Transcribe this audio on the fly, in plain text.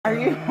Are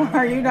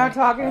you not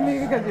talking to me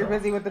because you're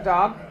busy with the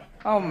dog?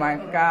 Oh my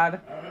God.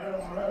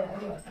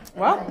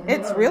 Well,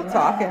 it's real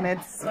talk and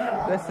this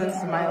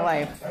is my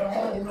life.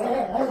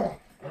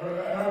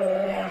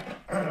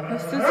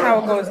 This is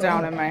how it goes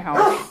down in my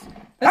house.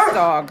 This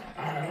dog.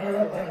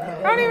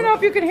 I don't even know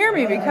if you can hear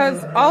me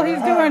because all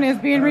he's doing is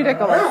being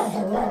ridiculous.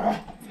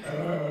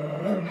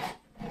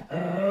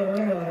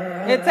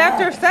 It's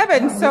after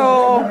 7,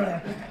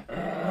 so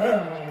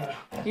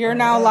you're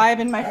now live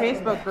in my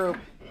Facebook group.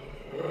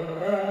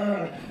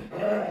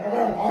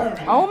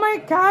 Oh my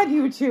God,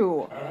 you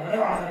two.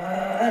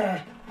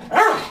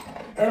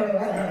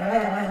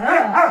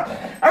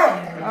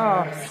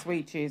 Oh,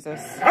 sweet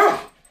Jesus.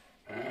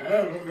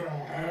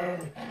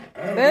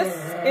 This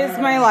is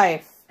my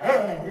life.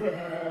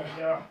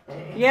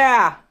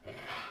 Yeah.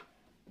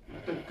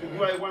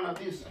 Do I want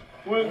this?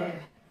 Well,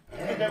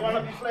 I want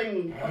to be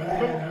playing.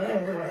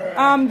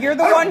 You're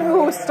the one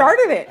who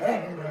started it.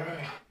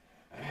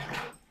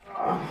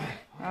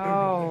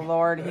 Oh,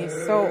 Lord, he's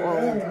so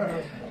old.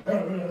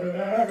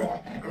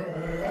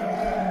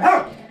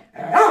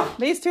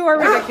 These two are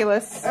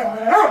ridiculous.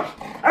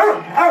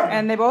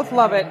 And they both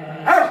love it.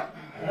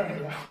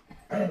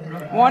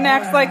 One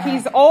acts like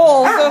he's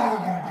old.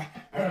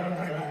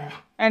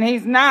 And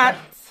he's not.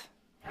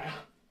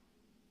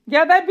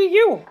 Yeah, that'd be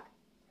you.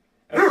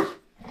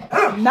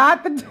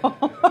 Not the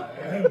dog.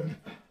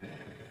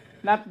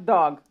 Not the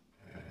dog.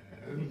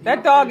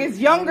 That dog is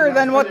younger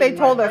than what they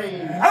told us.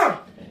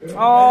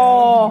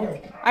 Oh,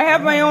 I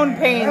have my own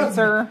pain,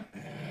 sir.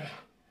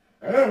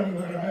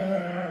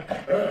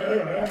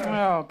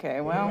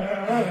 Okay, well,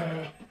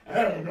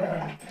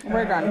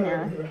 we're done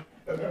here.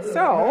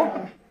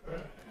 So,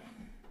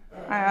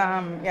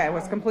 yeah, I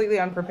was completely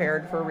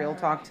unprepared for real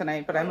talk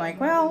tonight, but I'm like,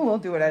 well, we'll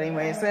do it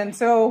anyways. And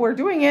so we're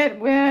doing it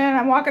when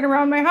I'm walking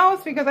around my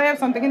house because I have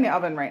something in the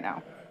oven right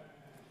now.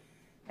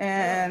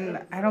 And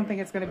I don't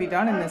think it's going to be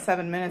done in the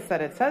 7 minutes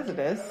that it says it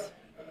is.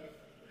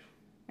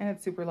 And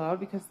it's super loud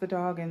because the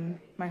dog and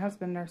my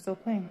husband are still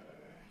playing.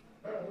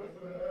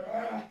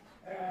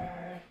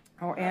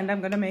 Oh, and I'm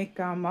going to make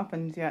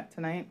muffins yet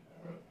tonight.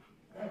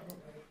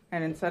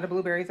 And instead of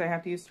blueberries, I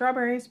have to use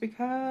strawberries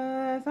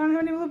because I don't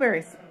have any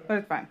blueberries. But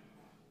it's fine.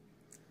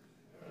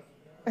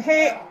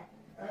 Hey,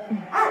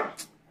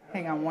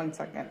 hang on one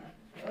second.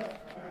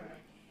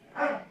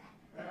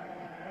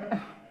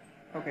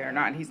 Okay, or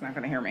not. He's not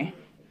going to hear me.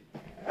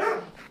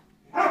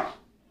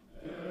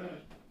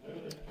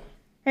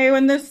 Hey,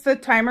 when the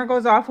timer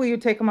goes off, will you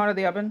take them out of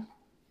the oven?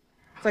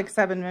 It's like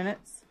 7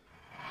 minutes.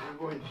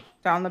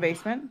 Down the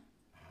basement.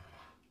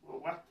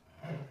 What?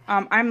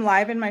 I'm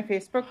live in my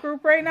Facebook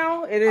group right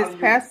now. It is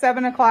past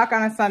 7 o'clock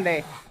on a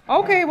Sunday.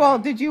 Okay, well,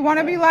 did you want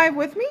to be live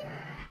with me?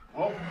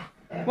 Oh.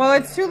 Well,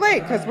 it's too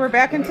late because we're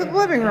back into the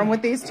living room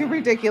with these two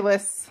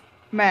ridiculous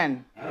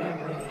men. I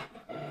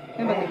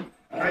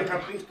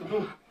have things to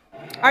do.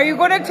 Are you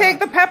going to take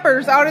the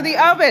peppers out of the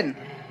oven?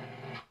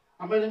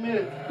 How many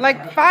minutes?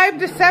 Like 5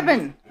 to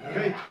 7.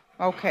 Okay.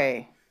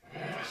 Okay.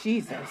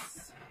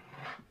 Jesus.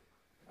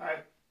 I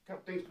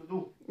have things to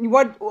do.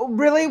 What,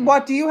 really,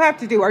 what do you have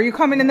to do? Are you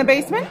coming in the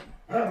basement?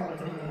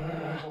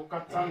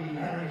 Got some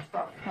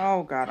stuff.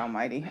 Oh, God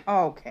almighty.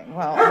 Okay,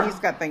 well, he's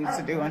got things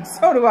to do, and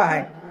so do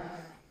I.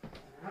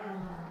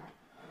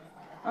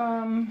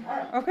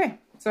 Okay,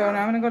 so now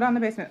I'm going to go down the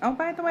basement. Oh,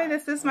 by the way,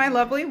 this is my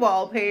lovely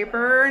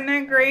wallpaper. Isn't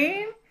that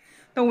great?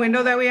 The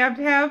window that we have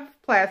to have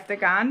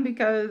plastic on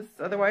because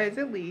otherwise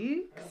it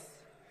leaks.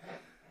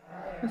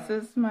 This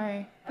is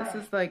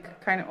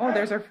like kind of, oh,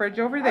 there's our fridge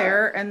over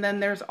there. And then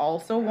there's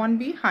also one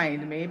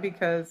behind me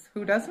because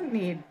who doesn't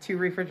need 2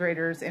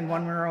 refrigerators in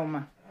one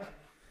room?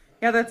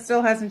 Yeah, that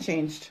still hasn't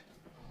changed.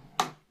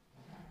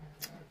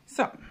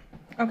 So,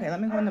 okay,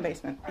 let me go in the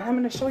basement. I'm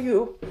going to show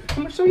you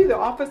the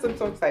office. I'm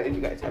so excited.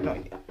 You guys have no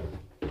idea.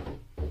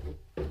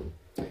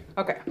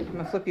 Okay, I'm going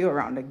to flip you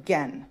around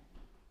again.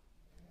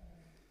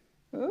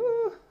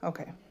 Ooh,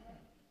 okay.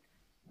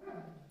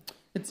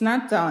 It's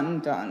not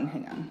done.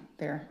 Hang on.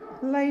 There.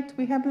 Light.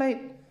 We have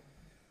light.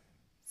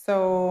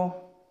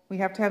 So we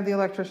have to have the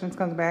electricians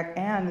come back,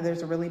 and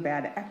there's a really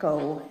bad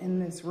echo in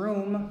this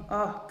room.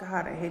 Oh,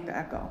 God, I hate the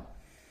echo.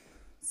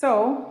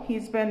 So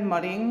he's been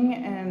mudding,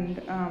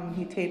 and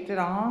he taped it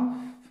off.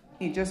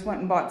 He just went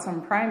and bought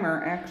some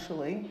primer,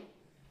 actually,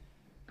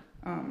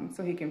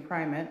 so he can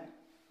prime it.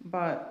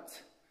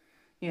 But,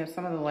 yeah,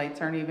 some of the lights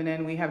aren't even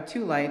in. We have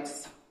 2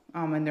 lights.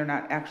 And they're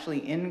not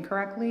actually in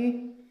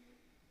correctly.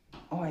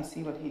 Oh, I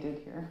see what he did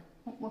here.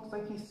 It looks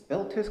like he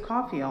spilt his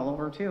coffee all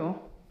over too.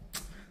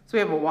 So we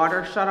have a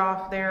water shut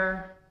off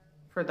there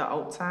for the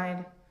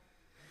outside.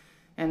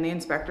 And the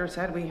inspector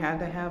said we had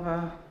to have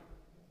a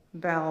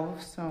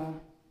valve, so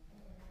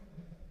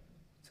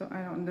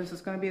this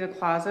is gonna be the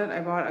closet. I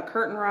bought a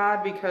curtain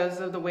rod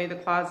because of the way the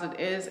closet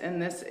is, and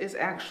this is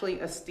actually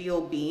a steel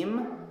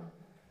beam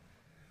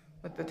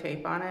with the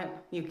tape on it.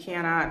 You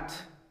cannot,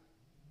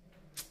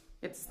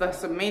 it's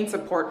the main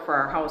support for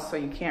our house, so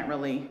you can't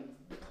really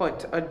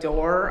put a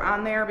door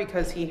on there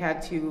because he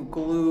had to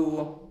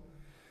glue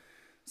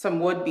some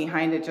wood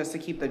behind it just to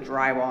keep the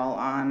drywall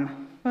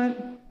on. But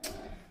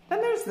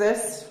then there's is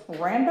this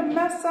random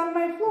mess on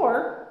my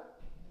floor?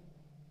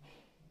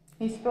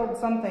 He spilled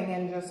something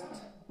and just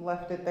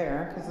left it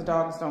there because the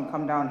dogs don't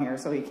come down here,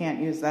 so he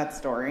can't use that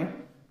story.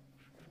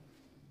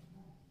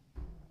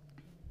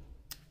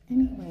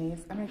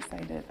 Anyways, I'm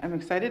excited. I'm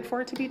excited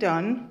for it to be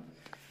done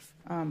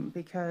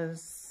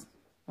because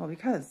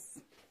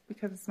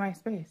it's my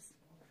space.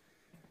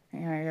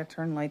 And I gotta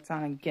turn lights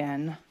on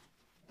again.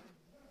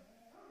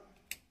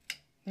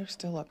 They're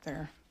still up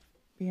there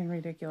being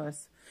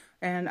ridiculous.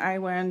 And I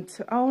went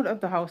out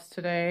of the house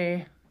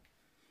today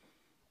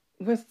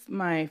with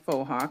my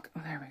faux hawk.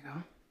 Oh, there we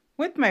go.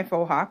 With my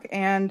faux hawk,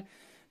 and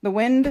the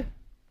wind,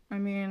 I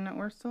mean,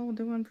 we're still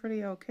doing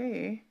pretty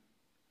okay.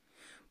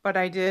 But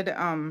I did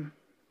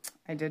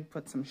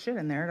put some shit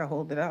in there to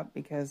hold it up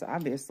because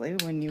obviously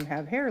when you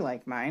have hair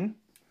like mine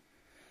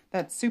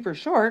that's super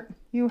short,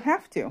 you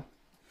have to.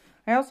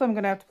 I also am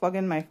going to have to plug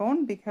in my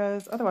phone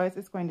because otherwise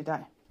it's going to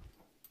die.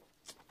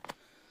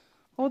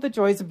 Oh, the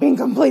joys of being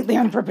completely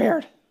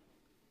unprepared.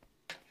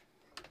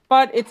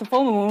 But it's a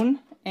full moon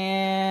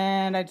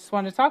and I just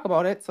wanted to talk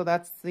about it. So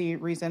that's the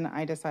reason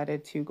I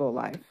decided to go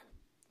live.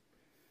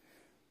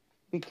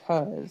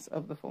 Because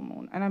of the full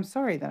moon. And I'm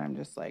sorry that I'm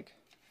just like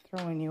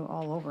throwing you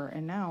all over.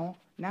 And now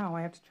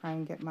I have to try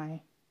and get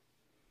my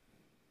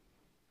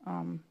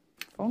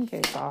phone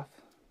case off.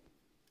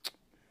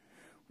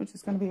 Which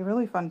is going to be a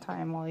really fun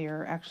time while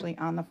you're actually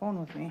on the phone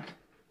with me.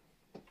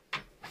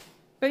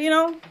 But you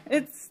know,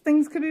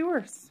 things could be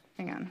worse.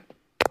 Hang on.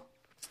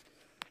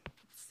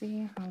 Let's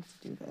see how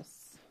to do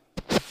this.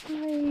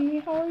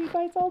 Hi, how are you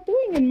guys all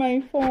doing in my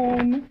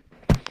phone?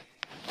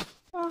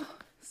 Oh,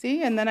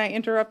 see, and then I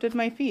interrupted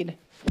my feed.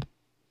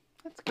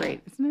 That's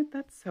great, isn't it?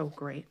 That's so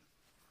great.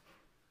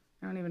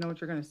 I don't even know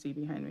what you're going to see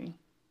behind me.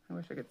 I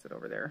wish I could sit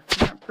over there.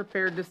 I'm not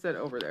prepared to sit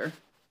over there.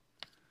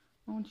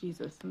 Oh,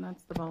 Jesus, and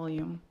that's the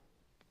volume.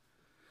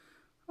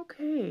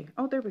 Okay.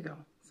 Oh, there we go.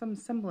 Some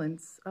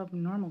semblance of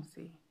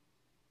normalcy.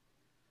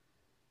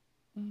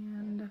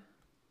 And,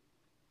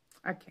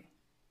 okay.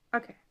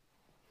 Okay.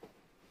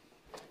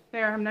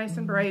 There, I'm nice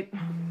and bright.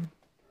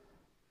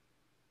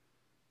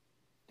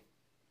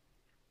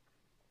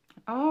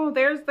 Oh,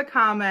 there's the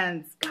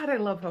comments. God, I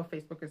love how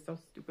Facebook is so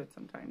stupid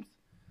sometimes.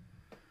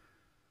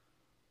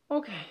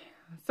 Okay,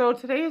 so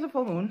today is a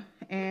full moon,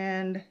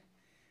 and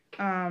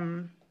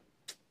so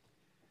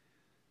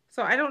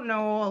I don't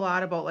know a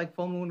lot about like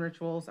full moon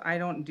rituals. I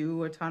don't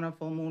do a ton of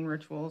full moon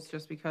rituals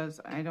just because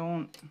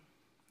I'm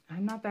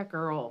not that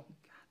girl.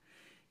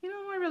 You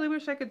know, I really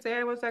wish I could say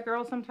I was that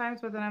girl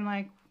sometimes, but then I'm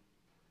like,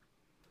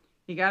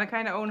 you got to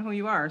kind of own who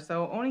you are.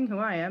 So owning who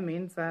I am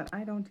means that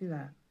I don't do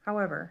that.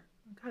 However,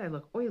 God, I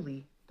look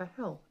oily. The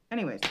hell?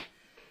 Anyways,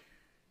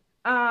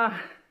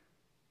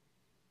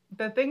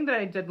 the thing that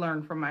I did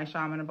learn from my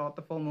shaman about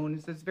the full moon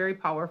is it's very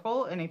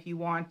powerful. And if you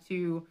want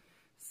to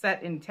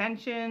set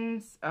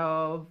intentions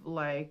of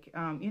like,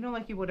 you know,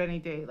 like you would any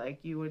day, like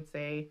you would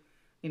say,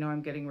 you know,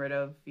 I'm getting rid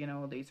of, you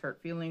know, these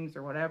hurt feelings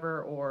or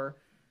whatever, or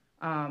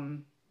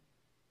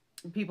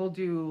people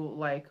do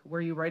like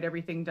where you write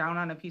everything down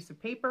on a piece of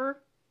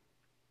paper,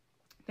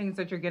 things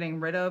that you're getting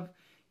rid of.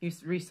 You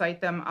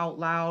recite them out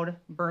loud,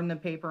 burn the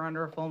paper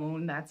under a full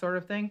moon, that sort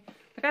of thing.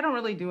 Like, I don't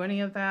really do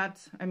any of that.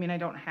 I mean, I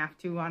don't have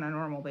to on a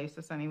normal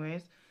basis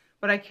anyways.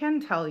 But I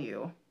can tell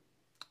you,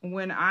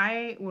 when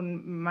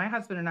my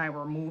husband and I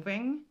were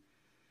moving,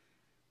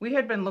 we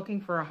had been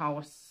looking for a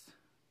house.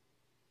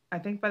 I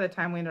think by the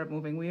time we ended up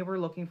moving, we were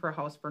looking for a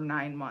house for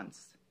 9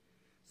 months.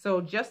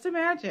 So just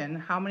imagine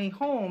how many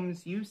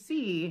homes you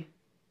see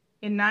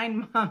in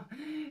 9 months.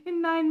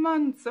 In 9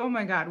 months. Oh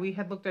my God, we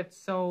had looked at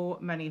so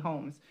many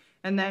homes.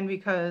 And then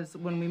because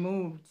when we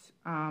moved,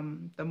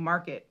 the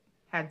market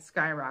had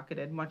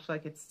skyrocketed, much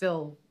like it's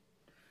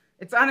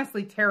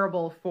honestly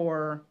terrible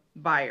for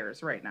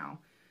buyers right now.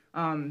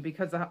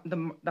 Because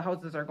the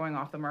houses are going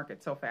off the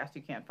market so fast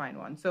you can't find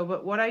one. So,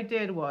 but what I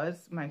did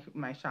was,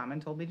 my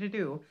shaman told me to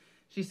do,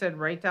 she said,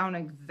 write down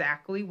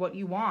exactly what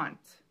you want.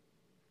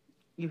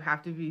 You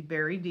have to be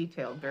very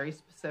detailed, very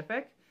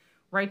specific.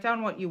 Write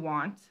down what you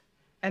want,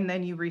 and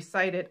then you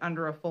recite it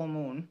under a full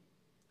moon.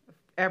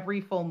 Every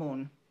full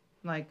moon.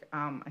 Like,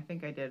 I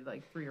think I did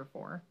like 3 or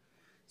 4.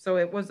 So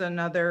it was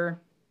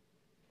another,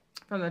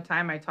 from the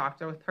time I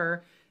talked with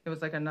her, it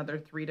was like another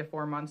 3 to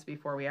 4 months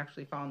before we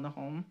actually found the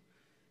home.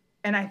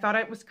 And I thought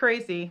it was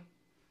crazy.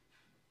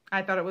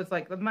 I thought it was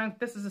like,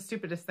 this is the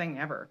stupidest thing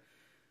ever.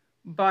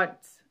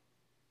 But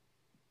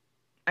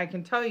I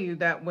can tell you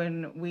that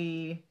when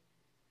we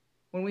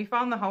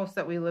found the house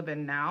that we live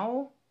in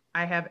now,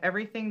 I have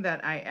everything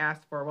that I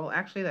asked for. Well,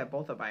 actually that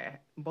both of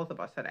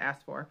us had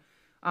asked for.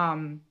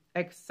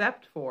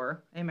 Except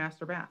for a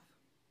master bath.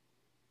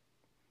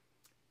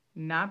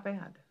 Not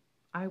bad.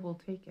 I will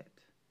take it.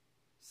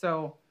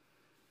 So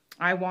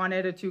I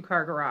wanted a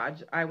 2-car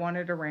garage. I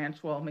wanted a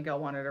ranch. Well,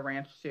 Miguel wanted a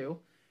ranch too.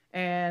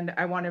 And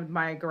I wanted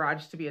my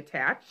garage to be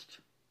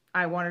attached.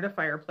 I wanted a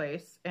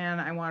fireplace,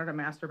 and I wanted a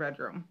master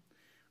bedroom.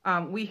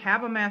 We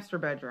have a master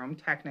bedroom,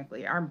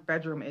 technically. Our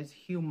bedroom is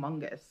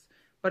humongous,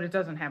 but it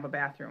doesn't have a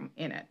bathroom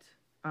in it.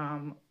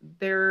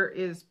 There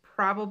is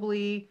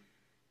probably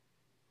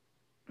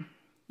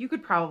you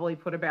could probably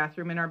put a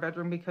bathroom in our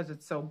bedroom because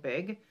it's so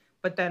big.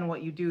 But then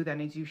what you do then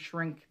is you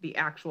shrink the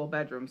actual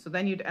bedroom. So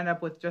then you'd end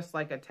up with just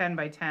like a 10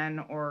 by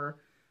 10 or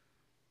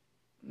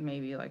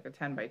maybe like a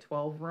 10 by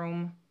 12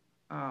 room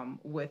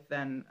with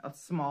then a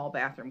small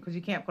bathroom, because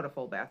you can't put a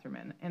full bathroom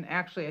in. And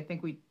actually, I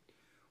think we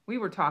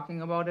were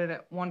talking about it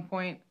at one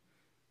point,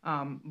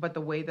 but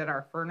the way that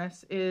our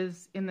furnace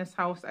is in this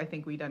house, I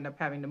think we'd end up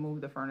having to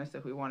move the furnace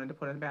if we wanted to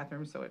put in a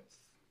bathroom. So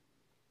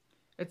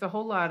it's a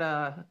whole lot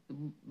of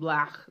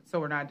blech, so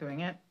we're not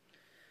doing it.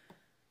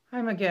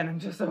 I'm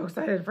just so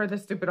excited for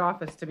this stupid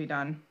office to be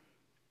done.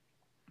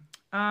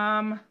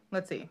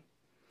 Let's see.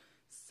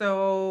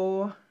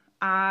 So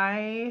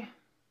as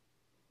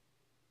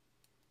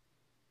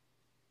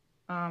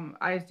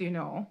you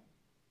know,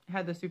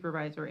 had the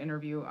supervisor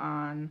interview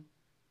on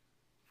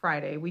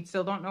Friday. We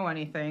still don't know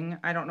anything.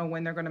 I don't know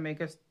when they're going to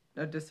make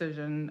a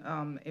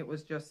decision. It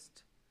was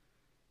just,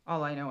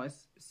 all I know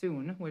is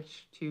soon,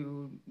 which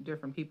to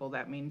different people,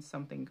 that means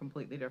something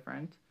completely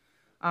different.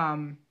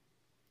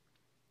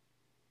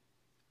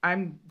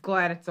 I'm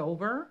glad it's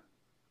over.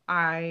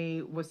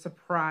 I was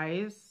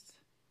surprised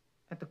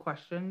at the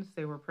questions.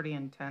 They were pretty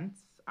intense,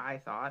 I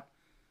thought.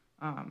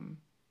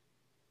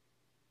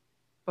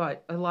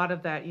 But a lot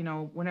of that,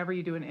 whenever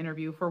you do an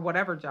interview for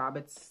whatever job,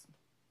 let's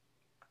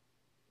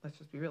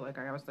just be real,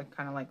 I was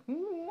kind of I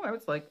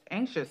was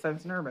anxious, I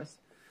was nervous.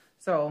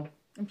 So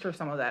I'm sure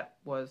some of that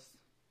was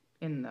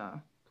in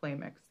the play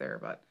mix there,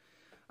 but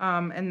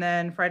and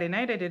then Friday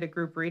night I did a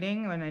group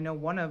reading, and I know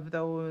one of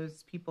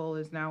those people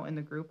is now in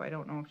the group. I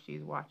don't know if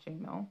she's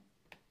watching though.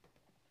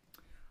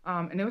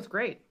 And it was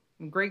great.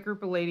 Great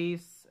group of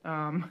ladies.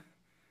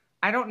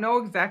 I don't know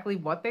exactly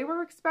what they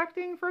were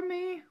expecting from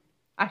me.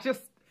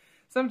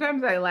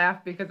 Sometimes I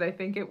laugh because I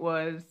think it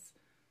was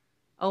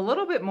a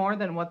little bit more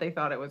than what they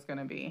thought it was going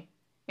to be.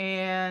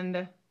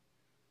 And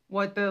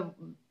what the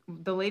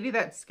lady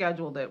that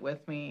scheduled it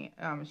with me,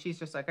 she's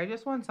just I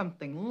just want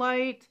something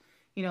light,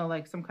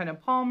 some kind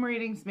of palm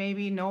readings,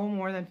 maybe no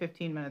more than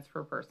 15 minutes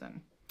per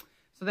person.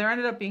 So there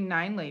ended up being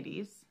 9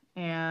 ladies,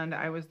 and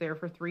I was there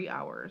for 3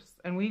 hours.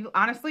 And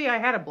honestly, I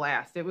had a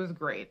blast. It was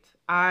great.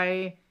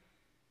 I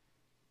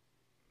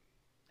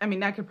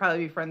could probably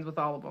be friends with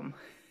all of them.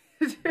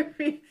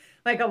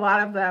 A lot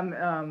of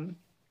them,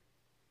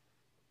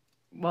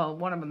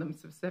 one of them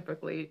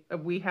specifically,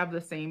 we have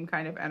the same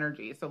kind of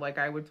energy. So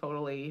I would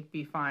totally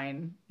be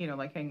fine,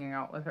 hanging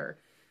out with her.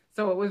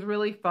 So it was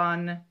really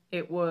fun.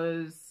 It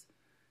was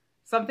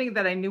something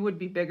that I knew would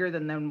be bigger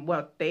than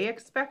what they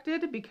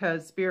expected,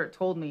 because Spirit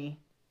told me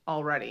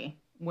already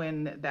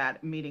when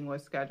that meeting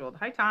was scheduled.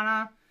 Hi,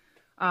 Tana.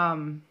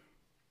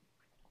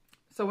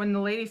 So when the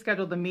lady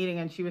scheduled the meeting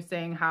and she was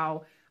saying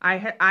how I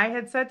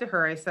had said to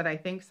her, I said, I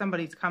think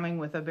somebody's coming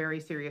with a very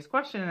serious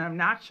question, and I'm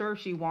not sure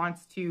she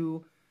wants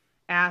to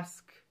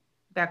ask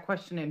that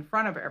question in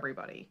front of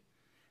everybody.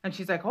 And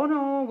she's like, oh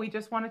no, we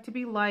just want it to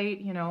be light,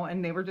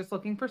 and they were just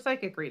looking for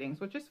psychic readings,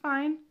 which is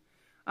fine.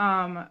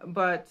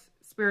 But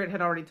Spirit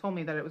had already told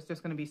me that it was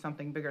just going to be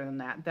something bigger than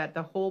that, that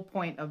the whole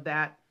point of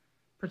that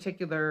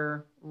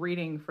particular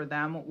reading for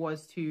them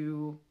was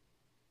to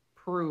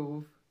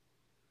prove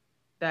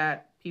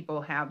that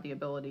people have the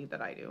ability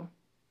that I do.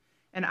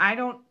 And I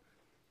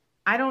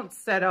don't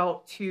set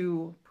out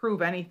to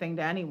prove anything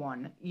to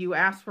anyone. You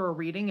ask for a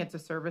reading, it's a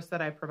service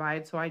that I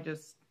provide, so I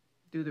just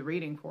do the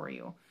reading for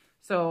you.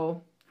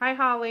 So, hi,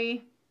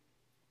 Holly.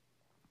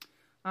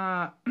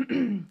 To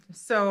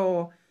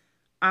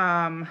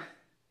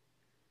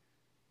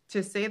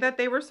say that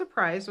they were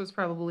surprised was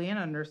probably an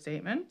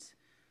understatement.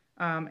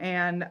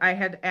 And I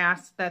had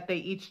asked that they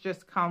each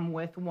just come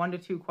with 1 to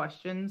 2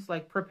 questions,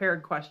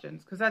 prepared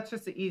questions, because that's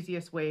just the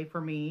easiest way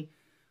for me.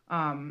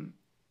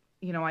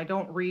 I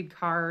don't read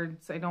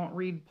cards. I don't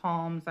read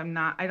palms.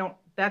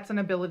 That's an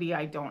ability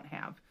I don't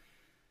have.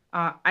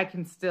 I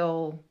can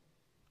still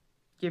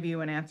give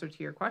you an answer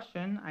to your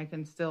question. I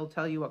can still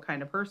tell you what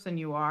kind of person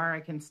you are. I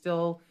can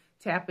still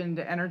tap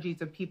into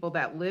energies of people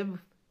that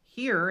live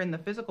here in the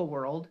physical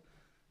world,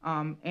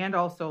 and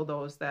also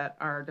those that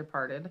are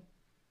departed.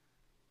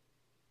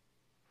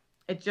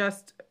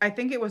 I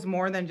think it was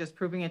more than just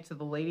proving it to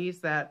the ladies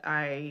that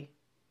I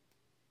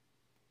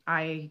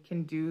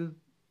can do,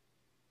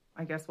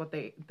 I guess, what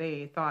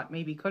they thought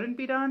maybe couldn't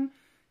be done,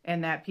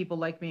 and that people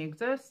like me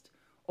exist,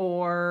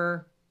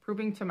 or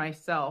proving to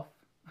myself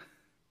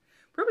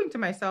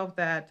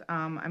that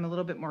I'm a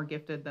little bit more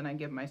gifted than I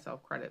give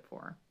myself credit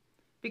for.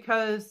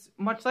 Because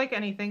much like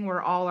anything,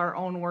 we're all our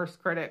own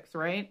worst critics,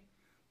 right?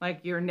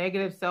 Your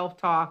negative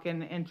self-talk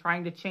and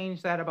trying to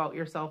change that about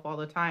yourself all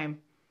the time.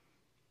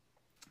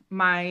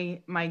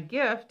 My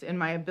gift and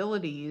my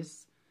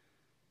abilities,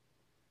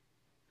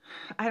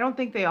 I don't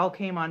think they all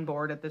came on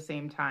board at the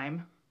same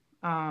time.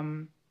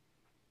 I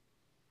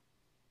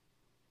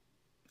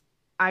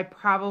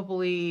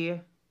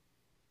probably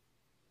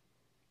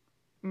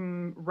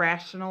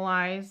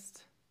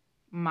rationalized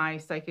my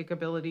psychic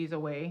abilities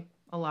away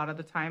a lot of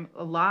the time.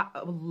 A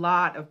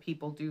lot of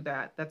people do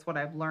that. That's what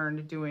I've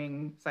learned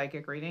doing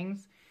psychic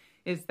readings,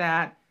 is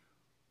that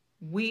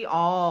we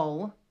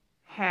all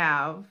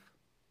have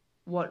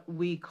what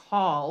we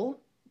call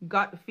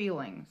gut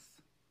feelings.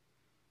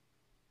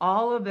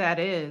 All of that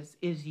is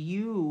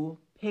you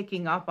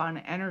picking up on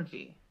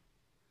energy.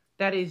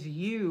 That is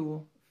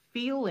you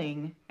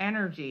feeling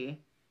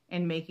energy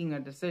and making a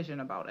decision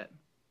about it.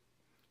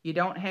 You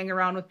don't hang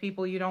around with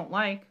people you don't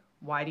like.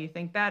 Why do you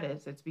think that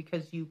is? It's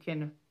because you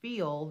can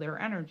feel their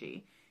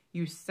energy.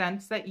 You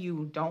sense that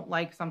you don't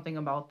like something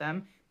about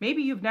them.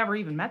 Maybe you've never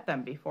even met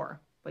them before,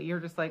 but you're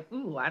just like,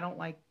 ooh, I don't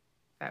like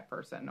that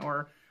person,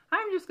 or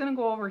I'm just going to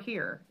go over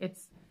here.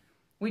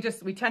 We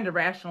tend to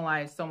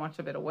rationalize so much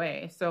of it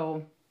away.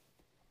 So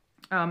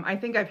I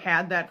think I've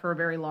had that for a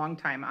very long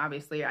time.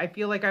 Obviously, I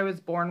feel like I was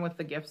born with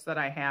the gifts that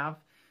I have.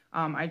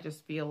 I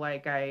just feel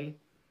like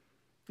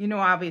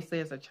obviously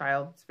as a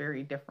child, it's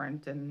very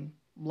different and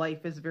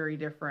life is very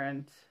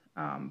different.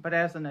 But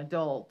as an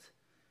adult,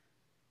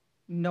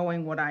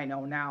 knowing what I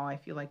know now, I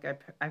feel like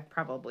I've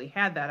probably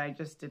had that. I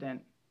just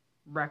didn't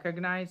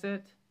recognize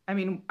it. I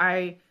mean,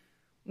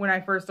 when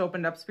I first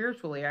opened up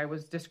spiritually, I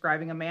was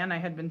describing a man I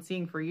had been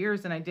seeing for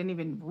years, and I didn't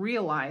even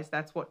realize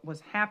that's what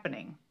was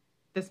happening.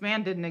 This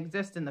man didn't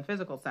exist in the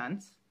physical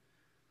sense,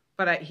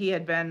 but he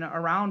had been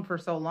around for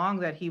so long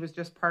that he was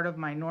just part of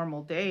my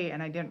normal day,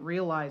 and I didn't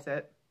realize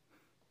it.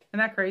 Isn't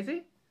that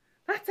crazy?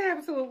 That's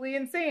absolutely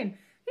insane.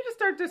 You just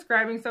start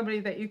describing somebody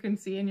that you can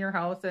see in your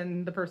house,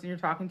 and the person you're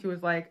talking to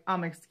is like,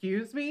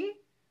 excuse me?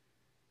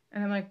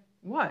 And I'm like,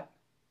 what?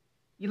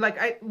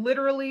 I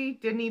literally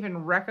didn't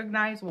even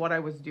recognize what I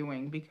was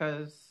doing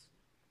because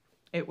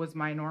it was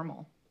my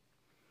normal.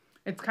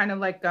 It's kind of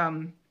like,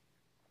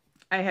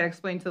 I had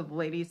explained to the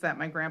ladies that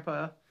my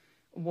grandpa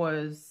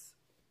was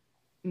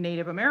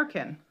Native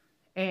American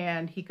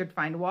and he could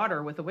find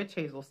water with a witch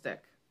hazel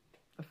stick.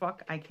 The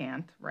fuck? I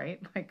can't,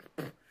 right?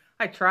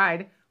 I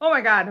tried. Oh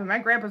my God, my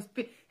grandpa's,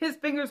 his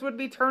fingers would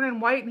be turning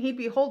white and he'd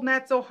be holding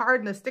that so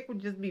hard and the stick would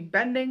just be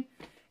bending.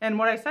 And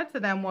what I said to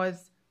them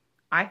was,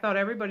 I thought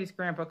everybody's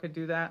grandpa could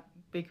do that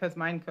because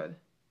mine could.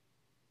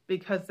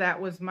 Because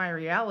that was my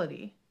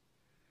reality.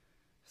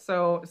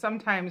 So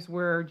sometimes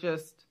we're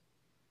just,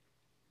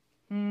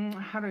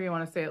 how do you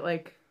want to say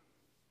it?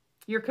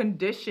 You're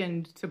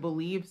conditioned to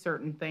believe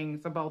certain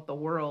things about the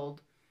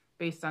world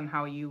based on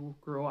how you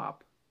grew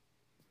up.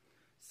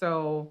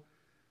 So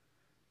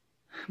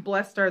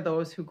blessed are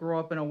those who grow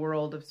up in a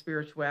world of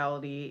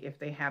spirituality if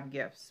they have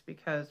gifts.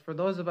 Because for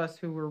those of us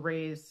who were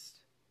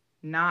raised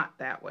not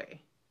that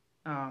way,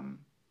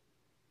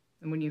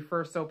 and when you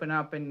first open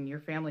up and your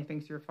family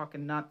thinks you're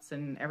fucking nuts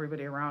and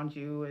everybody around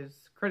you is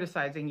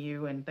criticizing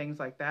you and things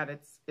like that,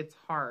 it's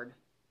hard.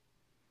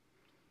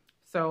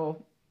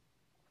 So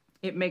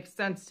it makes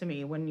sense to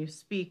me when you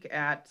speak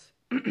at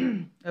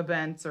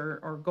events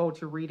or go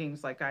to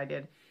readings like I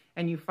did,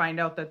 and you find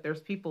out that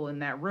there's people in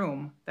that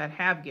room that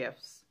have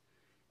gifts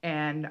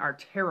and are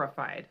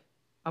terrified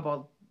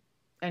about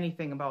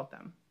anything about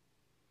them.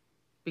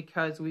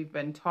 Because we've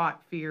been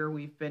taught fear,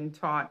 we've been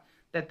taught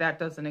that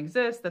doesn't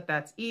exist,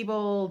 that's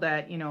evil,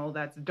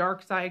 that's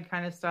dark side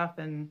kind of stuff.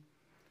 And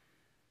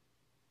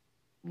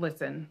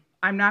listen,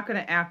 I'm not going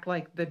to act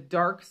like the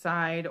dark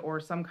side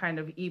or some kind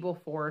of evil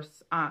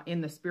force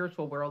in the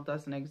spiritual world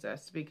doesn't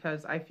exist,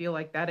 because I feel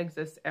like that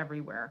exists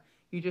everywhere.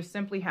 You just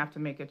simply have to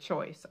make a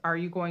choice. Are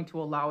you going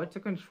to allow it to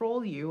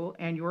control you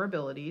and your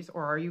abilities,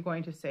 or are you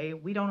going to say,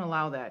 we don't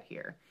allow that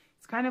here?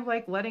 It's kind of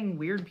like letting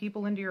weird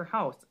people into your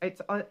house.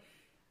 It's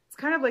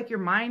kind of like your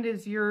mind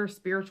is your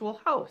spiritual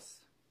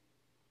house.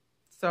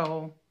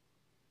 So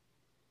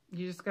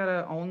you just got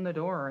to own the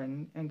door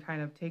and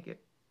kind of take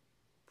it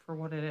for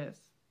what it is.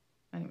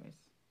 Anyways,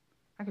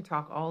 I could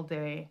talk all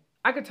day.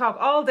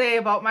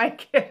 About my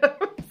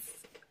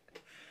gifts.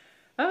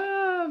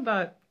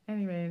 But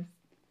anyways,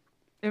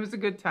 it was a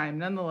good time.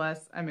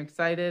 Nonetheless, I'm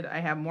excited. I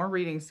have more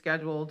readings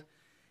scheduled.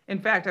 In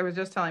fact, I was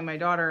just telling my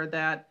daughter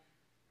that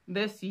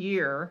this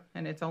year,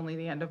 and it's only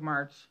the end of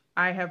March,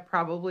 I have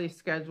probably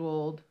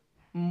scheduled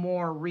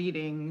more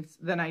readings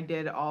than I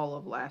did all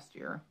of last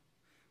year.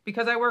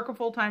 Because I work a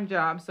full-time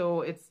job,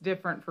 so it's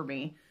different for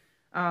me.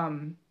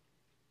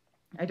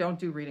 I don't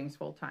do readings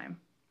full-time.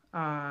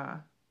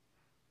 But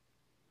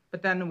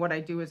then what I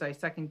do is I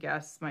second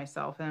guess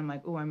myself, and I'm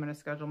like, oh, I'm going to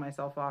schedule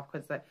myself off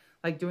because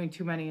doing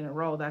too many in a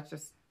row,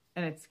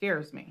 and it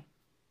scares me.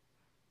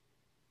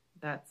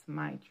 That's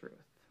my truth.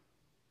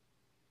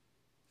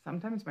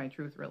 Sometimes my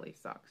truth really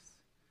sucks.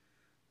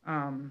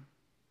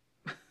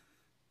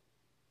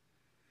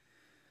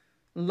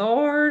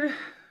 Lord,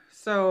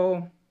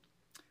 so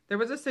there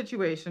was a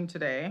situation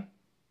today,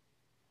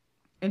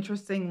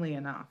 interestingly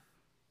enough.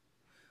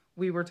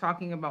 We were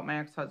talking about my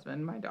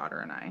ex-husband, my daughter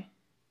and I.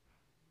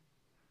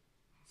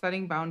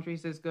 Setting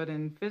boundaries is good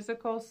in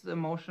physical,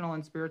 emotional,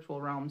 and spiritual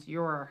realms.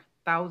 You're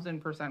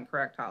 1000%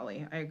 correct,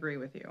 Holly. I agree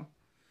with you.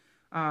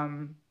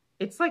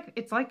 It's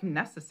like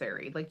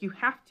necessary. Like you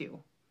have to.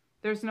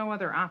 There's no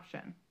other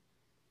option.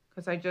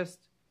 Because I just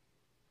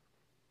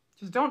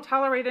don't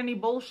tolerate any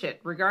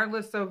bullshit,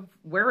 regardless of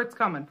where it's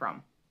coming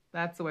from.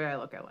 That's the way I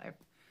look at life.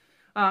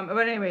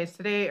 But anyways,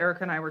 today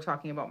Erica and I were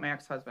talking about my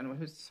ex-husband,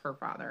 who's her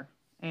father.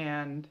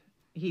 And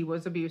he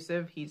was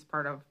abusive. He's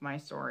part of my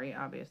story,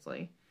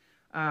 obviously.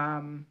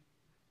 And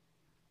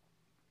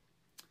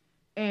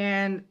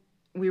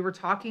we were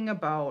talking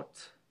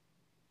about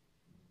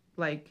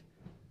like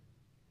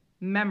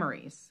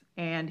memories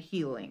and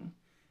healing.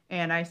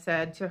 And I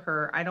said to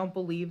her, I don't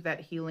believe that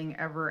healing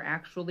ever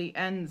actually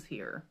ends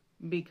here,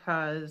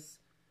 because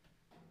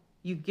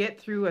you get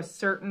through a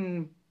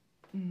certain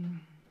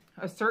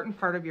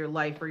part of your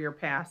life or your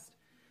past,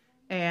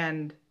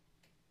 and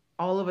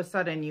all of a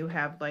sudden you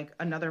have like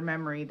another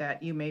memory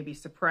that you maybe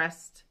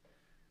suppressed,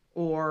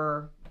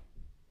 or,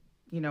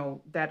 you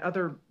know,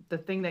 the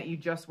thing that you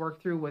just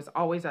worked through was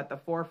always at the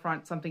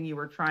forefront, something you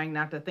were trying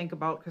not to think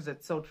about because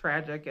it's so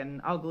tragic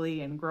and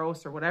ugly and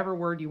gross, or whatever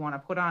word you want to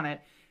put on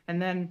it. And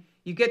then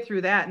you get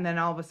through that, and then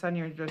all of a sudden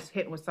you're just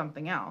hit with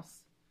something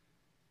else.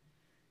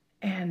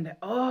 And,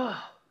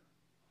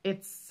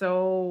 it's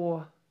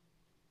so,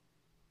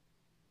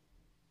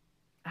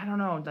 I don't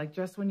know, like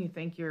just when you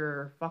think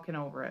you're fucking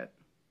over it.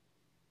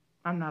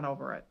 I'm not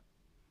over it.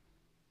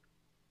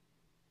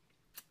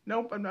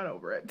 Nope, I'm not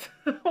over it.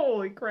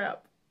 Holy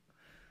crap.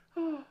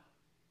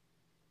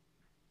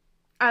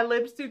 I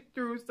lived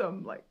through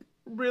some like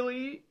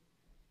really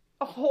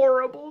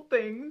horrible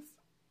things.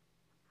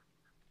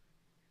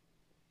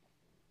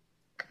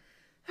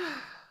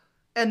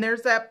 And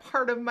there's that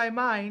part of my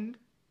mind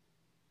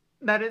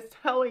that is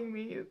telling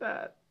me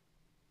that,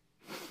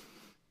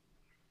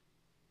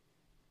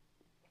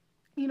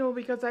 you know,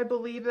 because I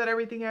believe that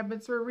everything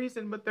happens for a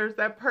reason, but there's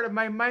that part of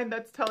my mind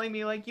that's telling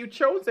me, like, you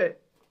chose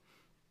it.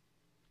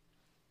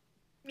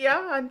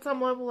 Yeah, on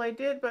some level I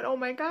did, but oh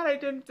my God, I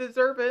didn't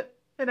deserve it.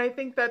 And I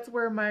think that's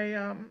where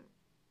my,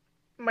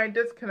 my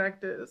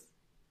disconnect is.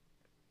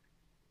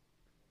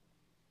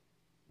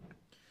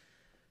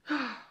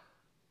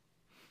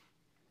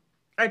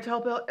 I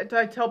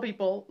tell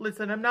people,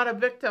 listen, I'm not a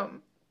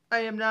victim. I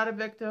am not a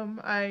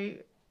victim. I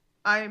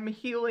am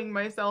healing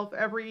myself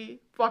every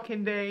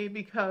fucking day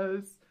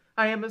because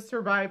I am a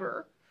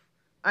survivor.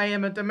 I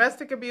am a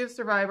domestic abuse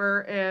survivor,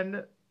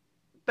 and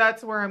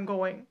that's where I'm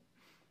going.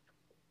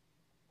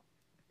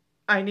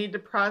 I need to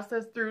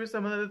process through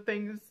some of the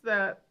things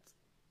that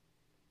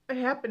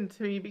happened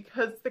to me,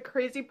 because the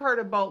crazy part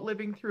about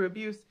living through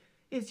abuse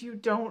is you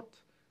don't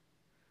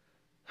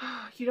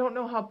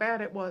know how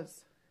bad it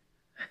was.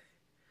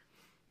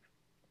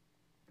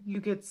 You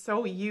get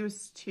so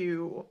used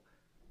to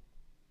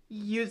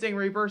using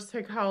reverse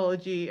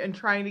psychology and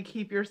trying to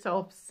keep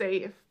yourself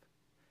safe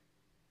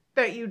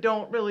that you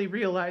don't really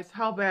realize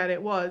how bad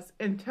it was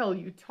until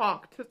you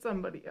talk to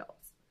somebody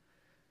else.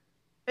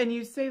 And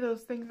you say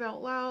those things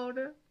out loud.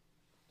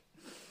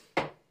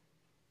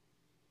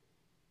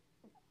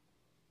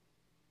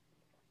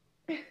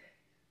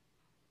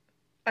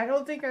 I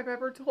don't think I've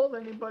ever told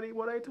anybody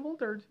what I told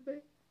her today.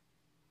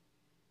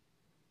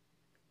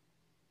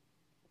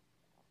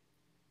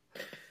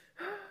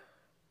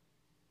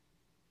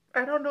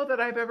 I don't know that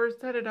I've ever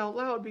said it out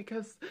loud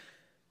because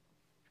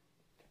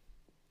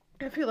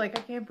I feel like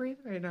I can't breathe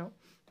right now.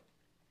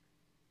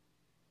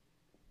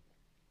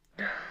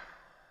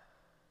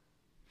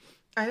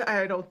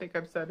 I don't think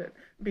I've said it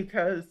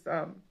because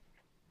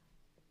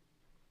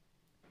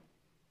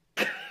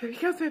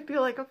because I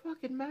feel like a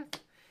fucking mess.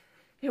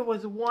 It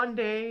was one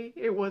day,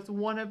 it was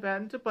one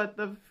event, but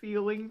the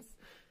feelings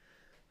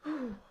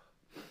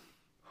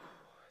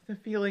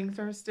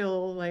are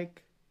still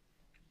like,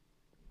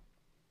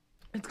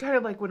 it's kind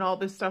of like when all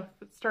this stuff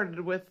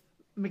started with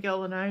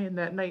Miguel and I in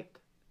that night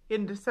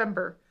in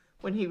December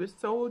when he was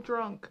so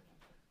drunk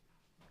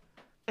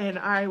and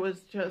I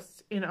was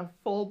just in a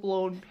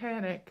full-blown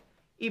panic.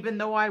 Even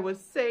though I was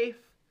safe,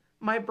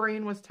 my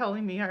brain was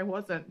telling me I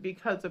wasn't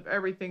because of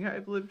everything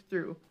I've lived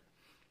through.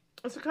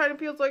 So it kind of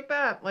feels like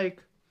that.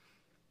 Like,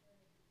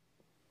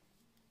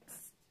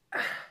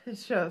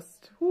 it's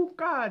just, oh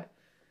God.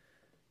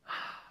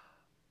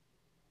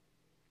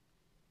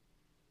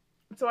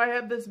 So I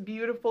have this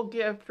beautiful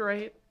gift,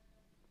 right?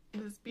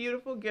 This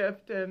beautiful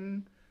gift,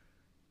 and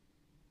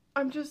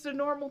I'm just a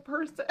normal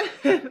person.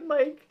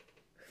 Like,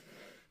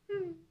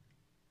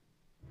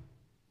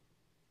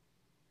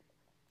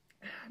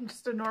 I'm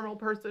just a normal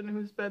person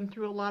who's been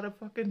through a lot of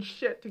fucking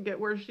shit to get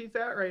where she's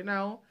at right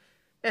now.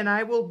 And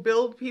I will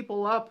build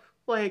people up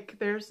like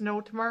there's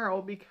no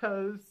tomorrow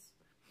because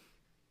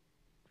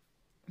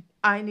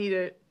I need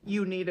it.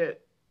 You need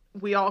it.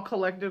 We all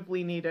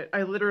collectively need it.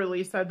 I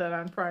literally said that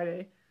on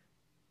Friday.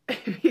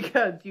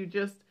 Because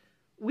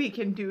we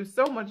can do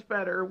so much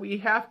better. We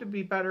have to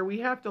be better. We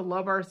have to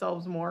love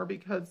ourselves more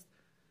because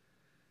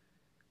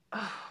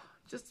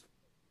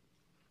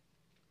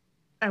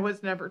I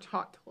was never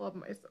taught to love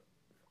myself.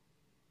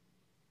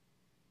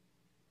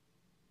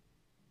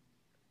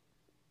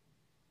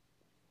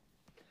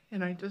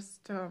 And I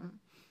just,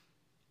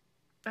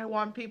 I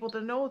want people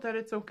to know that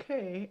it's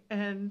okay.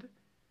 And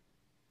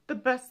the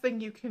best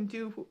thing you can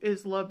do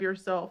is love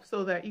yourself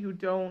so that you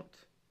don't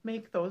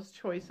make those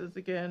choices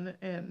again.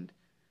 And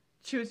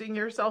choosing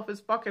yourself is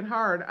fucking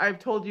hard. I've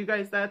told you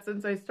guys that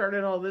since I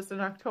started all this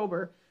in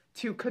October,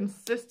 to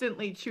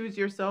consistently choose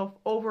yourself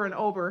over and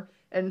over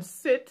and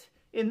sit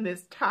in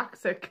this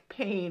toxic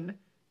pain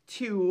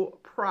to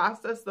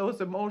process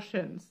those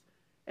emotions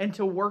and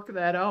to work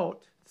that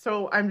out.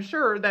 So I'm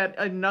sure that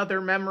another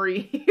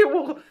memory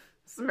will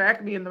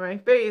smack me in my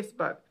face,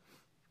 but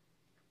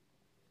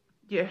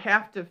you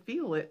have to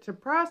feel it to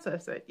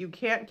process it. You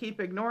can't keep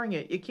ignoring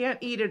it. You can't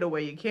eat it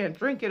away. You can't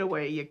drink it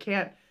away. You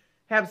can't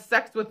have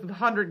sex with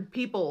 100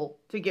 people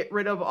to get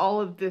rid of all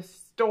of this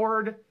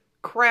stored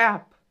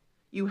crap.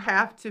 You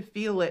have to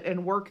feel it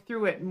and work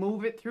through it,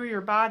 move it through your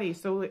body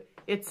so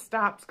it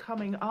stops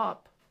coming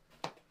up.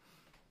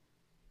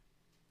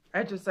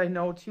 I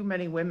know too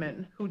many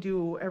women who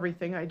do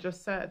everything I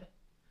just said.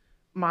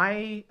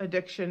 My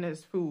addiction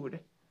is food.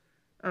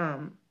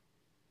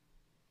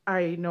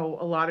 I know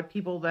a lot of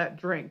people that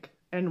drink,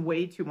 and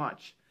way too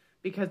much,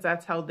 because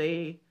that's how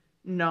they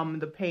numb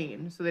the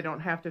pain so they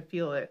don't have to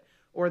feel it.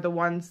 Or the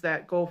ones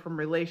that go from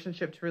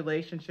relationship to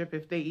relationship,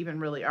 if they even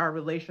really are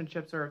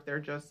relationships, or if they're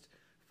just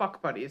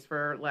fuck buddies,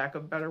 for lack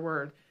of a better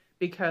word,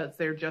 because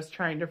they're just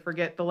trying to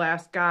forget the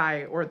last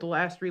guy or the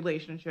last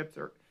relationships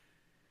or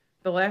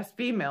the last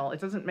female. It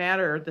doesn't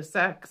matter the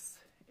sex.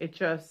 It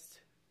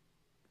just,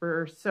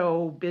 we're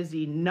so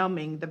busy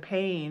numbing the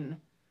pain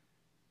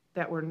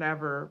that we're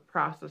never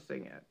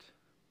processing it.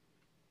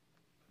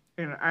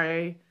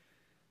 And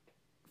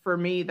for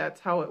me, that's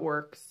how it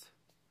works.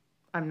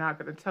 I'm not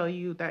going to tell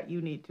you that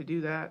you need to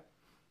do that.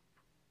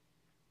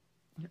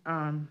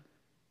 And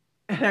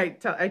I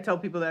tell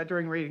people that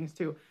during readings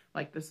too.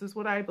 Like, this is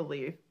what I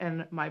believe.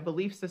 And my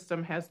belief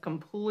system has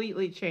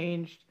completely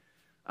changed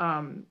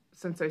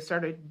since I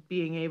started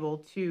being able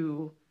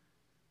to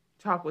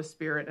talk with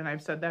spirit. And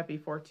I've said that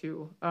before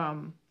too.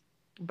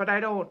 But I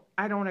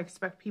don't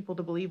expect people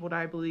to believe what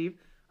I believe.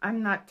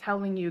 I'm not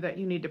telling you that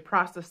you need to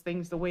process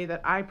things the way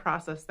that I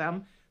process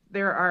them.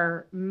 There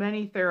are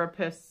many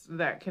therapists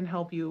that can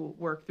help you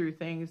work through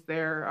things.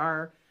 There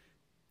are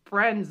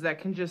friends that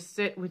can just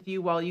sit with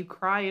you while you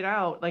cry it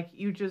out. Like,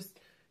 you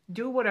just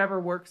do whatever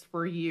works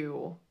for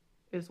you,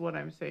 is what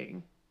I'm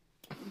saying.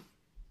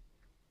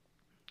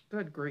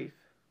 Good grief.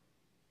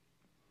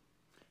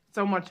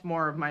 So much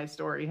more of my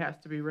story has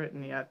to be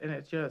written yet. And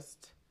it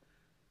just,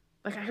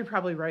 like, I could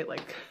probably write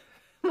like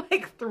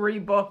 3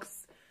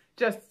 books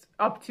just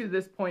up to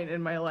this point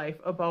in my life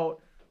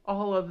about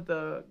all of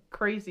the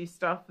crazy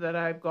stuff that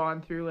I've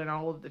gone through and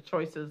all of the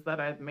choices that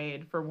I've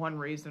made for one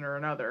reason or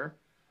another.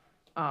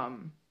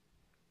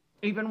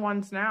 Even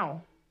ones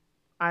now.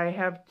 I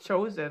have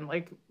chosen,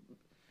 like,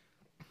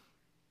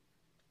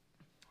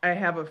 I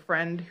have a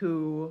friend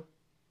who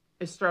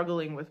is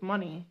struggling with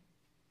money,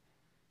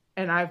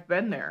 and I've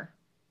been there.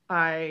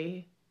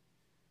 I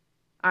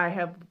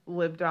have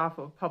lived off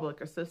of public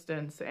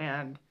assistance,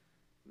 and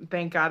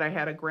thank God I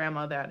had a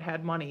grandma that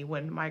had money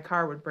when my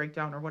car would break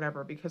down or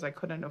whatever, because I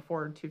couldn't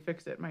afford to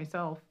fix it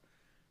myself.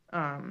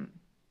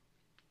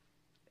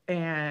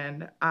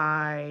 And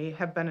I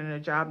have been in a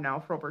job now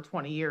for over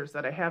 20 years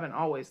that I haven't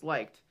always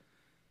liked,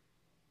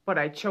 but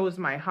I chose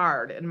my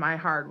hard, and my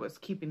hard was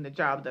keeping the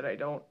job that I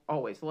don't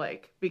always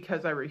like,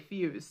 because I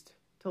refused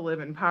to live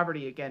in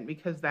poverty again,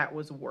 because that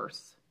was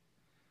worse.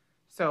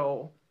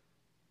 So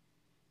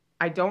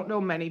I don't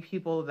know many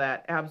people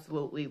that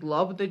absolutely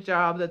love the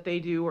job that they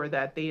do, or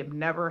that they have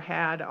never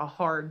had a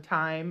hard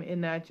time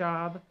in that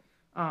job.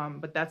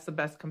 But that's the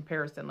best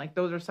comparison. Like,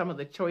 those are some of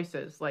the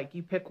choices. Like,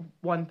 you pick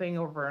one thing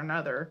over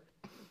another.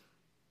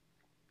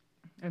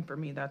 And for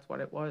me, that's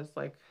what it was.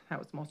 Like, that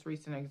was the most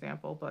recent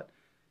example. But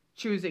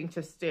choosing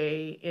to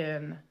stay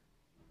in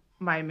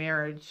my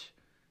marriage,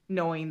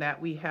 knowing that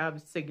we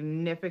have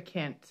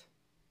significant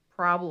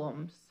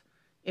problems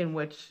in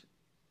which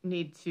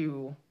need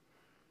to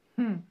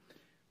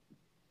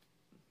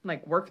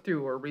like work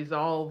through or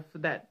resolve,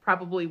 that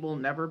probably will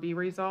never be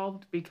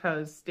resolved,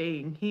 because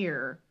staying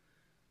here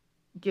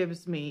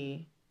gives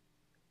me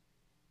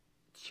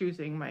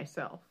choosing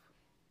myself.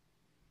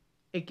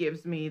 It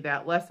gives me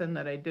that lesson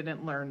that I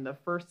didn't learn the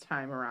first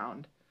time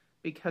around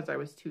because I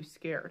was too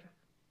scared.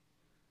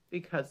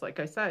 Because, like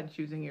I said,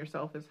 choosing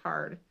yourself is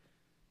hard.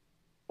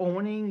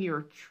 Owning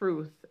your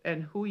truth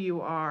and who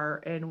you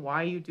are and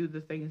why you do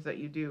the things that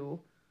you do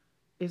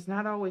is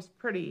not always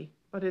pretty,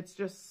 but it's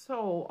just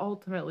so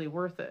ultimately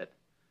worth it.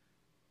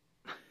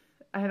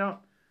 I don't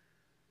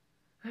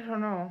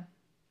know.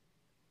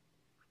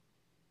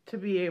 To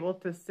be able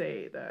to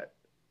say that,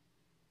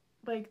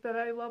 like, that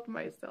I love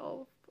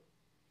myself.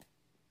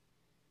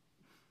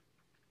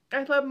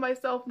 I love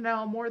myself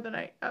now more than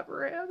I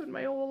ever have in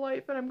my whole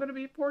life, and I'm going to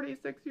be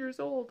 46 years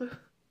old.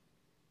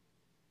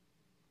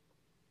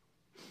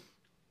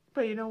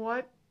 But you know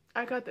what?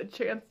 I got the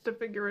chance to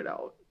figure it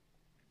out.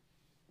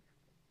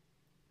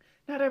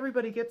 Not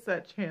everybody gets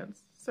that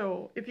chance.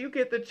 So if you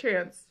get the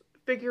chance,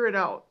 figure it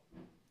out.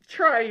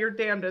 Try your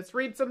damnedest.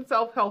 Read some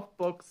self-help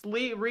books.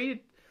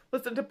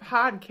 Listen to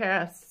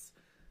podcasts.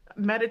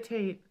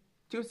 Meditate.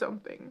 Do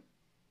something.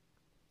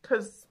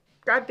 Because,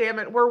 God damn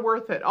it, we're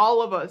worth it.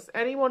 All of us.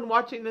 Anyone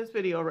watching this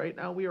video right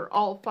now, we are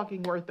all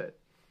fucking worth it.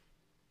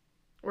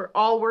 We're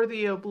all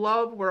worthy of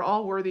love. We're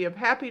all worthy of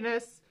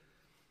happiness.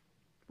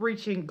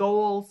 Reaching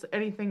goals.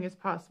 Anything is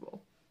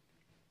possible.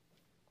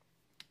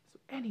 So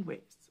anyways.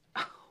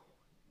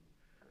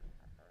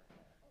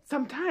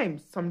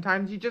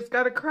 Sometimes you just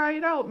gotta cry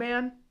it out,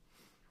 man.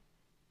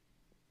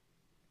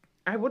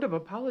 I would have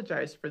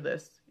apologized for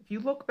this. If you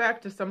look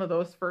back to some of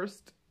those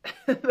first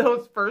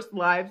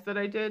lives that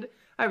I did,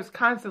 I was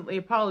constantly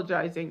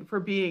apologizing for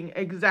being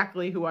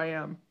exactly who I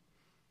am.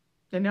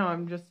 And now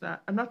I'm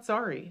not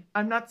sorry.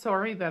 I'm not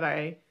sorry that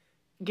I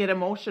get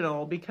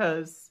emotional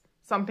because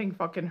something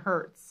fucking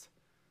hurts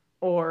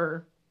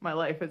or my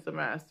life is a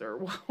mess or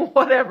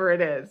whatever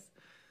it is.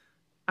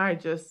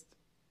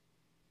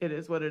 It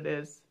is what it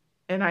is.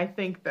 And I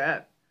think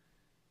that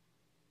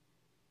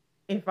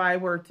if I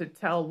were to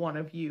tell one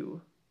of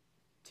you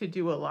to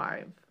do a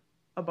live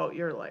about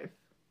your life,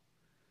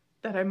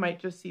 that I might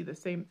just see the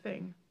same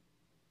thing.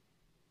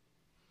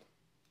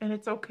 And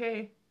it's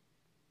okay.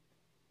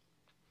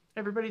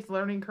 Everybody's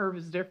learning curve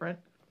is different.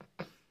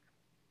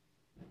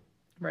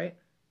 Right?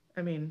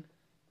 I mean,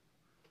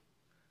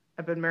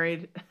 I've been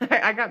married.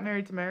 I got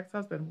married to my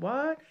ex-husband.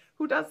 What?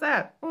 Who does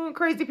that? Oh,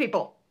 crazy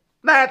people.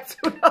 That's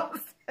who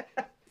does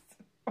that.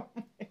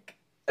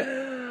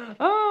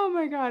 Oh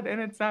my God. And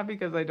it's not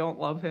because I don't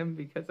love him,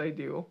 because I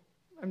do.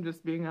 I'm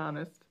just being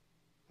honest.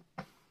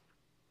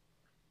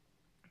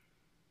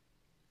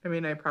 I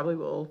mean, I probably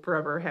will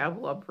forever have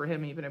love for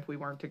him even if we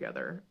weren't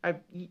together.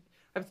 I've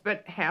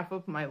spent half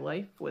of my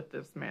life with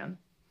this man.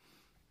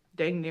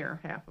 Dang near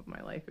half of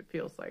my life, it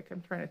feels like.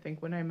 I'm trying to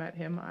think. When I met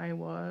him, I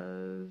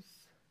was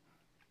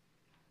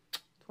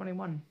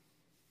 21.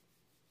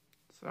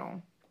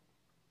 So,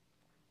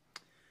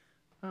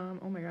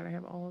 oh my God, I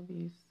have all of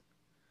these.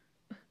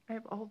 I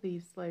have all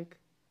these, like,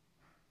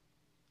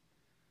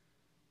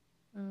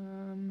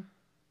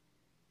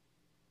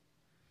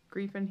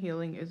 grief and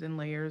healing is in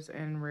layers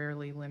and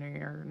rarely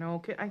linear.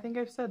 No, I think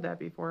I've said that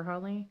before,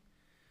 Holly.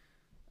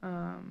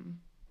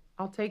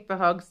 I'll take the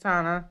hugs,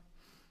 Tana.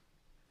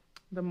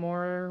 The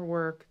more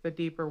work, the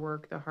deeper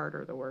work, the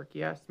harder the work.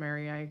 Yes,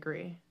 Mary, I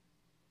agree.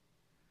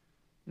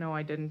 No,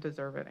 I didn't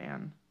deserve it,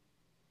 Anne.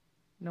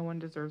 No one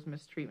deserves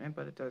mistreatment,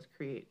 but it does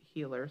create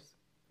healers.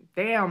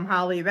 Damn,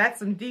 Holly, that's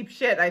some deep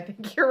shit. I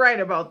think you're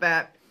right about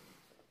that.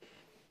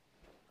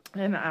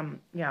 And,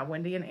 yeah,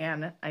 Wendy and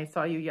Anne, I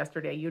saw you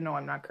yesterday. You know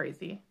I'm not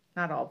crazy.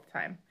 Not all the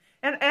time.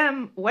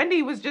 And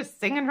Wendy was just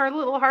singing her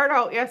little heart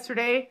out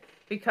yesterday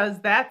because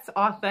that's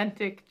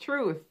authentic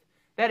truth.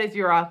 That is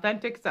your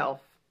authentic self.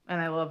 And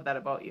I love that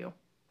about you.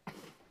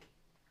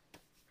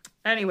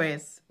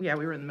 Anyways, yeah,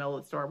 we were in the middle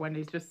of the store.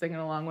 Wendy's just singing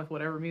along with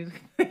whatever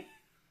music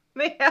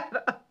they had.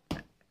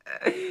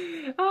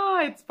 Oh,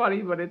 it's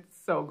funny, but it's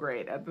so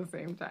great at the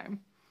same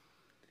time.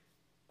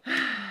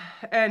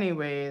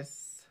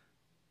 Anyways,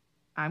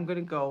 I'm going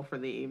to go for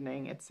the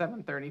evening. It's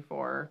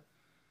 7:34.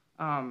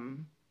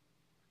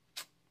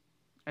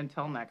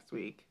 Until next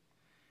week.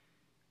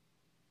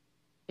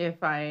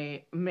 If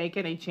I make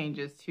any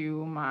changes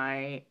to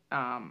my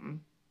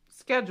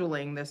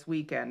scheduling this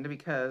weekend,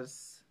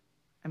 because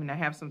I mean I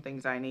have some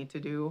things I need to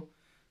do,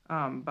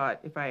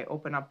 but if I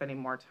open up any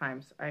more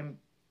times, I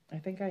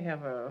think I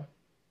have a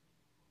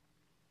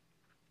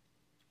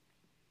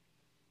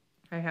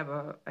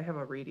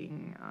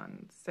reading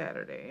on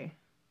Saturday,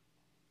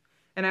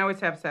 and I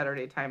always have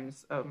Saturday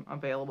times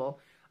available.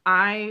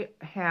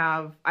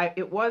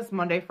 It was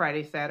Monday,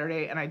 Friday,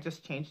 Saturday, and I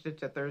just changed it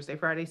to Thursday,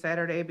 Friday,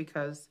 Saturday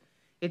because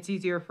it's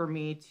easier for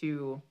me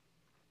to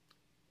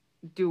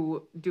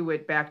do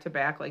it back to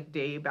back, like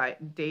day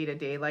to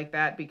day like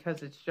that,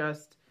 because it's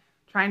just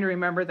trying to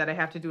remember that I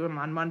have to do them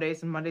on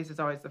Mondays, and Mondays is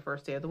always the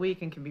first day of the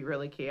week and can be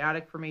really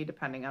chaotic for me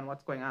depending on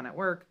what's going on at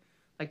work.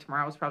 Like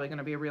tomorrow is probably going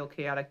to be a real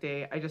chaotic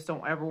day. I just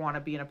don't ever want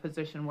to be in a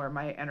position where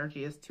my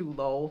energy is too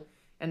low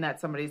and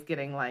that somebody's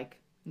getting like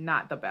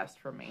not the best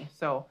from me.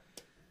 So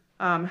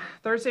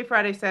Thursday,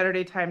 Friday,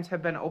 Saturday times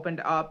have been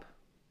opened up.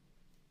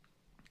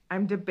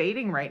 I'm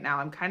debating right now.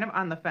 I'm kind of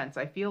on the fence.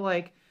 I feel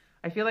like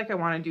I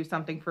want to do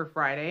something for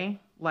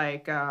Friday,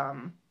 like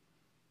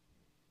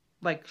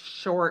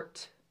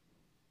short,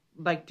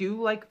 like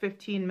do like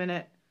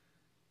 15-minute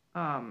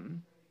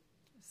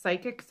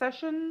psychic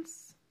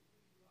sessions.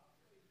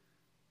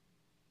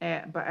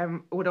 But I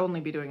would only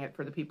be doing it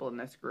for the people in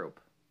this group.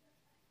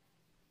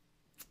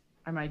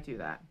 I might do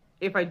that.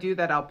 If I do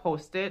that, I'll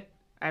post it.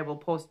 I will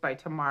post by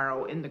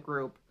tomorrow in the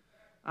group.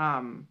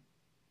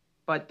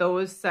 But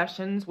those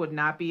sessions would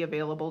not be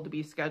available to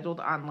be scheduled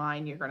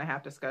online. You're going to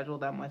have to schedule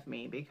them with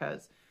me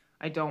because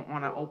I don't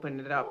want to open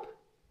it up.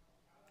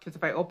 Because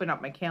if I open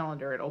up my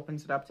calendar, it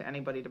opens it up to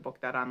anybody to book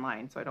that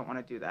online. So I don't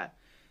want to do that.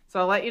 So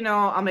I'll let you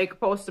know. I'll make a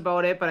post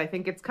about it, but I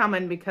think it's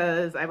coming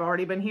because I've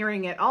already been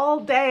hearing it all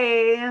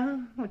day,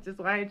 which is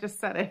why I just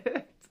said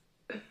it.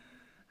 I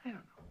don't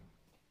know.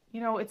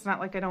 You know, it's not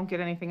like I don't get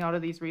anything out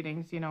of these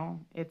readings. You know,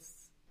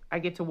 I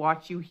get to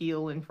watch you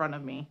heal in front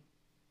of me.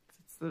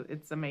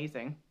 It's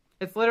amazing.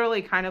 It's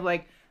literally kind of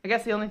like, I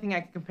guess the only thing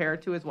I can compare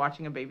it to is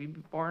watching a baby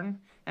be born.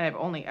 And I've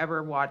only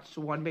ever watched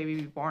one baby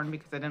be born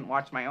because I didn't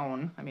watch my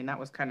own. I mean, that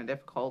was kind of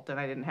difficult and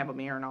I didn't have a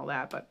mirror and all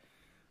that, but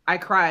I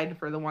cried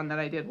for the one that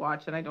I did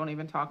watch, and I don't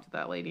even talk to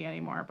that lady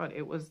anymore, but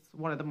it was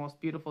one of the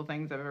most beautiful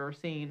things I've ever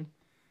seen.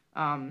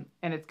 And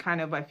it's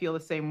kind of, I feel the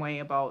same way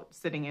about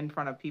sitting in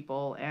front of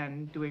people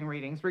and doing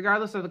readings,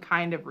 regardless of the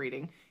kind of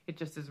reading. It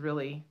just is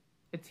really,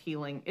 it's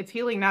healing. It's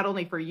healing not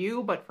only for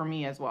you, but for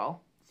me as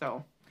well.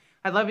 So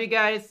I love you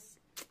guys.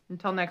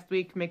 Until next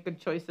week, make good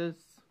choices.